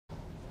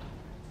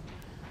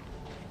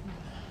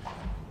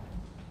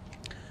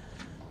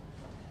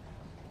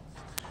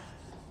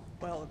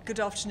Well, good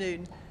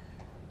afternoon.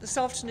 This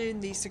afternoon,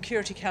 the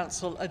Security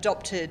Council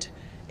adopted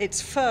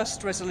its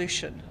first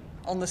resolution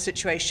on the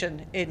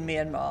situation in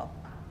Myanmar.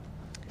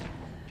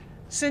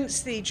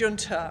 Since the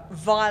junta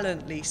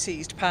violently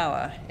seized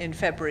power in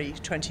February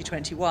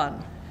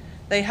 2021,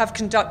 they have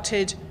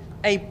conducted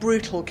a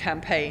brutal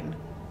campaign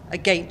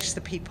against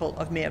the people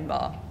of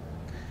Myanmar,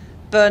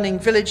 burning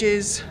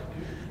villages,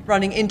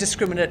 running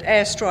indiscriminate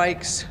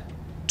airstrikes,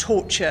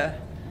 torture,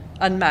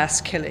 and mass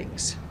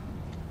killings.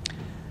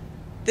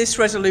 This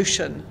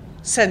resolution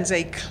sends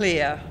a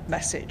clear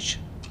message.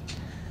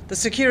 The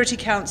Security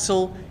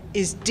Council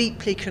is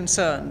deeply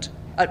concerned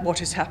at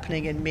what is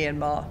happening in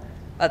Myanmar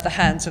at the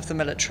hands of the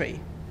military,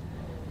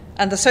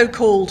 and the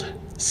so-called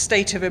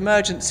state of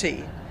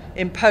emergency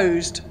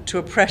imposed to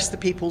oppress the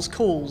people's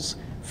calls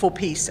for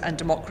peace and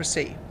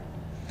democracy.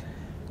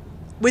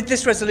 With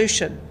this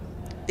resolution,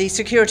 the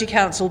Security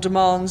Council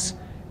demands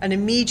an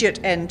immediate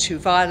end to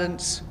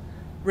violence,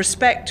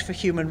 respect for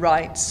human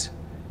rights,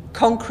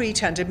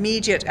 concrete and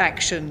immediate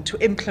action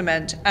to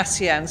implement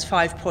ASEAN's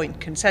 5-point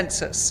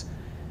consensus,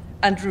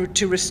 and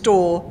to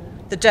restore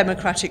the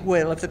democratic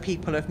will of the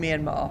people of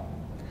Myanmar.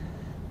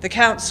 The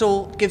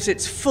Council gives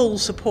its full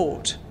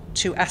support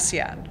to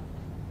ASEAN.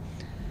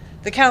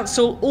 The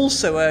Council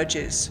also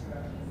urges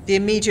the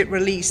immediate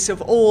release of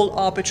all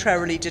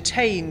arbitrarily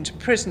detained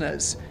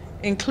prisoners,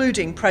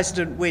 including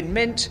President Win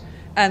Myint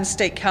and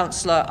State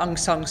Councillor Aung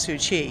San Suu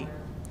Kyi,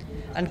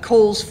 and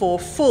calls for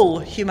full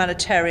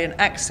humanitarian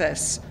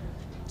access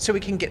so we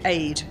can get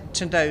aid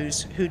to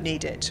those who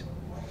need it.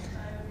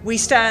 We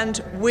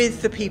stand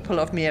with the people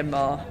of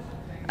Myanmar,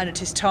 and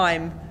it is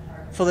time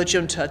for the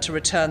junta to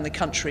return the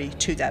country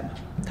to them.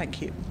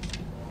 Thank you.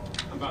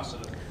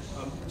 Ambassador,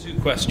 two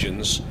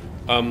questions.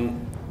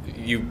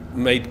 You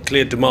made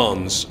clear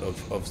demands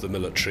of the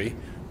military,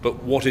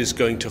 but what is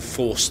going to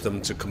force them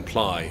to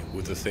comply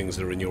with the things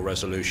that are in your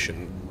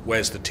resolution?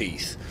 Where's the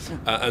teeth?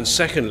 And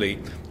secondly,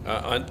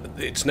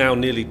 it's now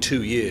nearly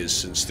 2 years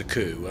since the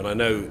coup, and I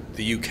know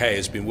the UK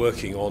has been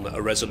working on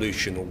a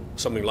resolution or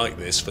something like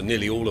this for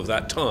nearly all of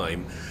that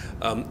time.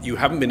 You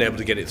haven't been able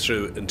to get it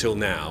through until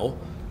now.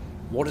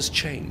 What has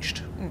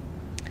changed?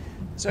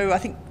 So I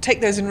think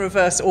take those in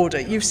reverse order.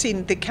 You've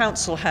seen the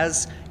Council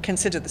has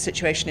considered the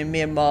situation in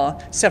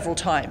Myanmar several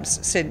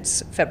times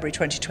since February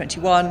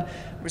 2021,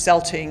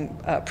 resulting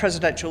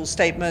presidential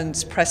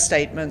statements, press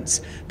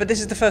statements, but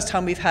this is the first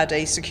time we've had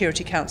a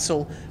Security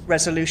Council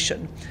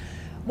resolution.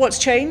 What's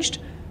changed?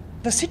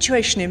 The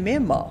situation in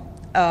Myanmar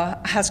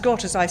has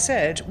got, as I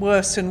said,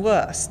 worse and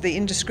worse. The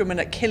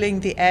indiscriminate killing,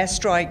 the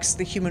airstrikes,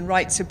 the human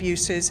rights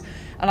abuses,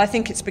 and I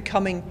think it's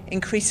becoming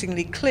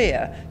increasingly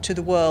clear to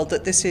the world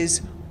that this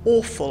is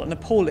awful and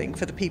appalling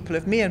for the people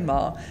of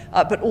Myanmar,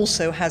 but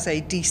also has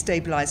a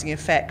destabilising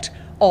effect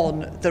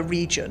on the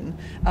region.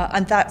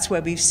 And that's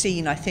where we've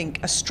seen, I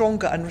think, a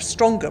stronger and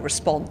stronger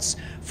response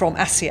from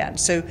ASEAN.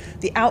 So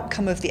the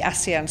outcome of the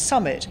ASEAN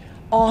summit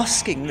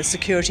asking the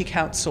Security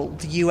Council,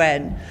 the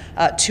UN,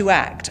 to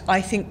act,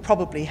 I think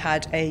probably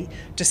had a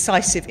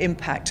decisive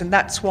impact. And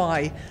that's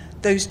why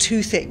those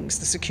two things,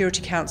 the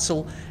Security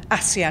Council,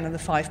 ASEAN and the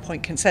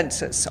 5-point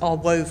consensus, are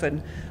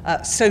woven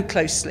so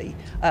closely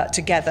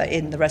together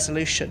in the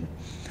resolution.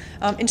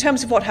 In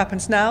terms of what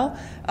happens now,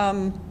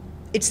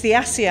 it's the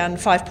ASEAN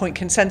 5-point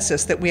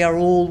consensus that we are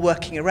all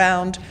working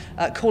around,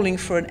 calling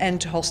for an end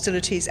to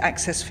hostilities,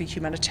 access for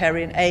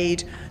humanitarian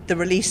aid, the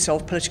release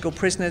of political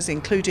prisoners,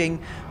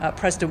 including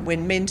President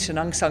Win Myint and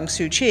Aung San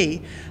Suu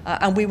Kyi,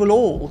 and we will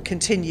all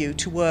continue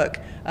to work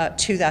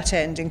to that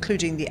end,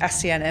 including the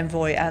ASEAN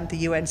envoy and the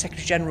UN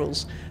Secretary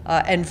General's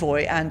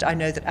envoy, and I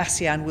know that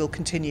ASEAN will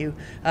continue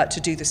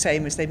to do the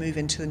same as they move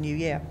into the new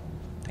year.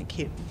 Thank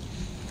you.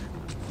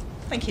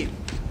 Thank you.